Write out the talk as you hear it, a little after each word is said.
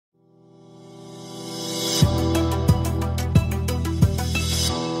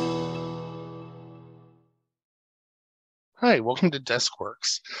Hi, welcome to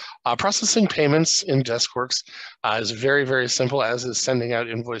Deskworks. Processing payments in Deskworks is very, very simple, as is sending out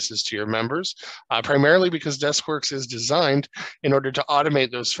invoices to your members, primarily because Deskworks is designed in order to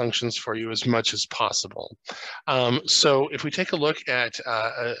automate those functions for you as much as possible. So if we take a look at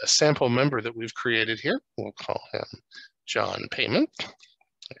a sample member that we've created here, we'll call him John Payment.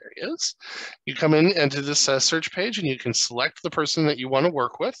 There he is. You come in into this search page and you can select the person that you want to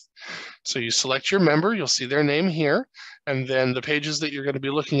work with. So you select your member, you'll see their name here, and then the pages that you're going to be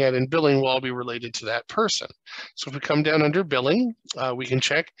looking at in billing will all be related to that person. So if we come down under billing, we can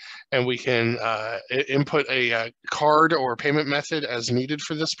check and we can input a card or payment method as needed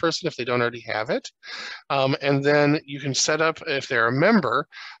for this person if they don't already have it. And then you can set up, if they're a member,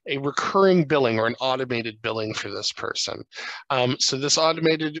 a recurring billing or an automated billing for this person. So this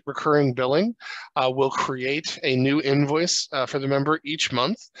automated recurring billing will create a new invoice for the member each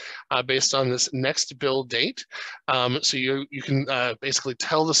month based on this next bill date. So you can basically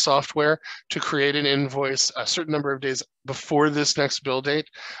tell the software to create an invoice a certain number of days before this next bill date,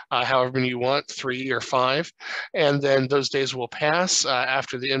 however many you want, 3 or 5, and then those days will pass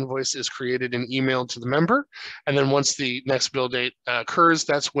after the invoice is created and emailed to the member. And then once the next bill date occurs,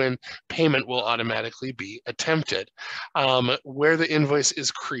 that's when payment will automatically be attempted. Where the invoice is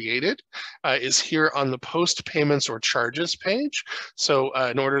created is here on the post payments or charges page. So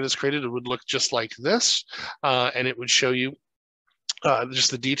in order that's created, it would look just like this, and it would show you just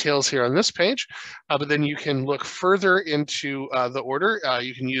the details here on this page, but then you can look further into the order.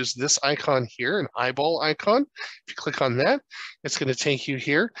 You can use this icon here, an eyeball icon. If you click on that, it's going to take you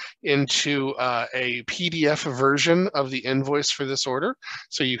here into a PDF version of the invoice for this order.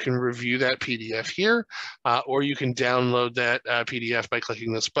 So you can review that PDF here, or you can download that PDF by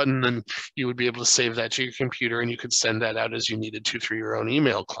clicking this button, and you would be able to save that to your computer, and you could send that out as you needed to through your own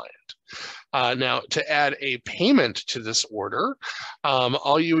email client. Now, to add a payment to this order,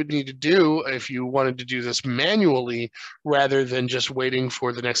 all you would need to do if you wanted to do this manually rather than just waiting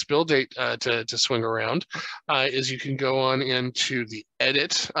for the next bill date to swing around, is you can go on into the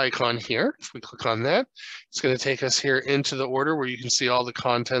edit icon here. If we click on that, it's going to take us here into the order where you can see all the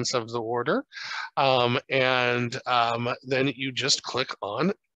contents of the order. Then you just click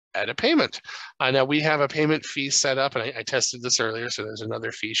on add a payment. Now we have a payment fee set up, and I tested this earlier, so there's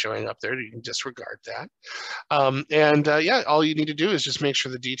another fee showing up there. You can disregard that. Yeah, all you need to do is just make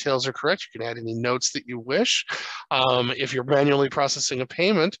sure the details are correct. You can add any notes that you wish. If you're manually processing a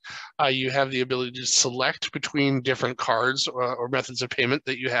payment, you have the ability to select between different cards or methods of payment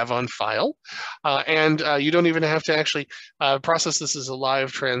that you have on file. You don't even have to actually process this as a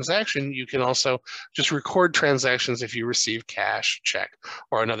live transaction. You can also just record transactions if you receive cash, check,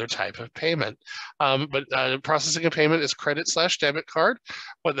 or another type of payment. Processing a payment is credit/debit card.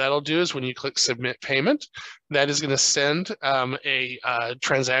 What that'll do is when you click submit payment, that is going to send a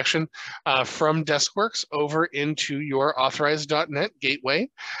transaction from Deskworks over into your Authorize.net gateway.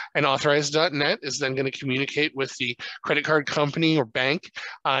 And Authorize.net is then going to communicate with the credit card company or bank,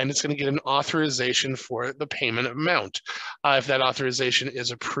 and it's going to get an authorization for the payment amount. If that authorization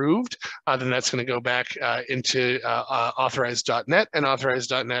is approved, then that's going to go back into Authorize.net, and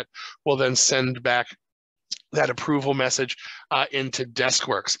Authorize.net will then send back that approval message into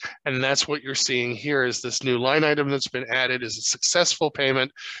Deskworks. And that's what you're seeing here is this new line item that's been added is a successful payment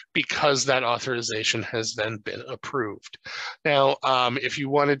because that authorization has then been approved. Now, if you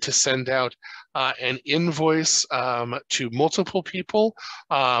wanted to send out an invoice to multiple people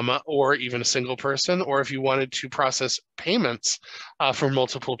or even a single person, or if you wanted to process payments for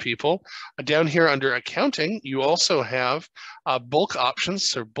multiple people, down here under accounting, you also have bulk options,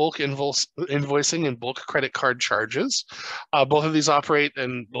 so bulk invoicing and bulk credit card charges. Both of these operate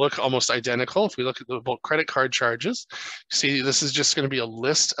and look almost identical. If we look at the bulk credit card charges, see this is just going to be a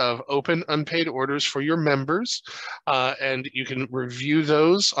list of open unpaid orders for your members, and you can review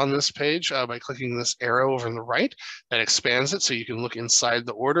those on this page by clicking this arrow over on the right. That expands it so you can look inside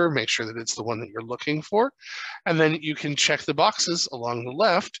the order, make sure that it's the one that you're looking for, and then you can check the boxes along the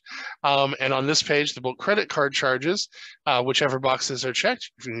left. And on this page, the bulk credit card charges, whichever boxes are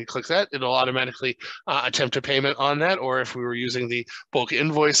checked, if you click that, it'll automatically attempt a payment on that. Or if we were using the bulk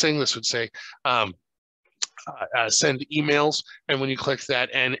invoicing, this would say send emails, and when you click that,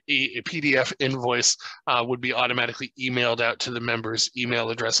 and a PDF invoice would be automatically emailed out to the member's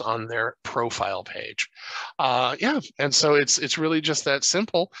email address on their profile page. Yeah, and so it's really just that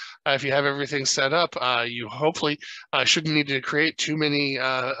simple. If you have everything set up, you hopefully shouldn't need to create too many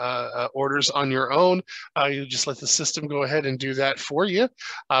orders on your own. You just let the system go ahead and do that for you.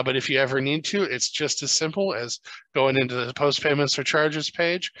 But if you ever need to, it's just as simple as going into the post payments or charges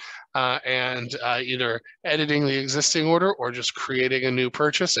page and either editing the existing order or just creating a new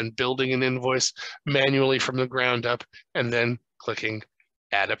purchase and building an invoice manually from the ground up and then clicking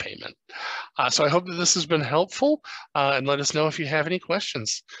add a payment. So I hope that this has been helpful, and let us know if you have any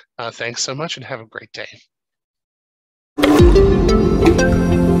questions. Thanks so much and have a great day.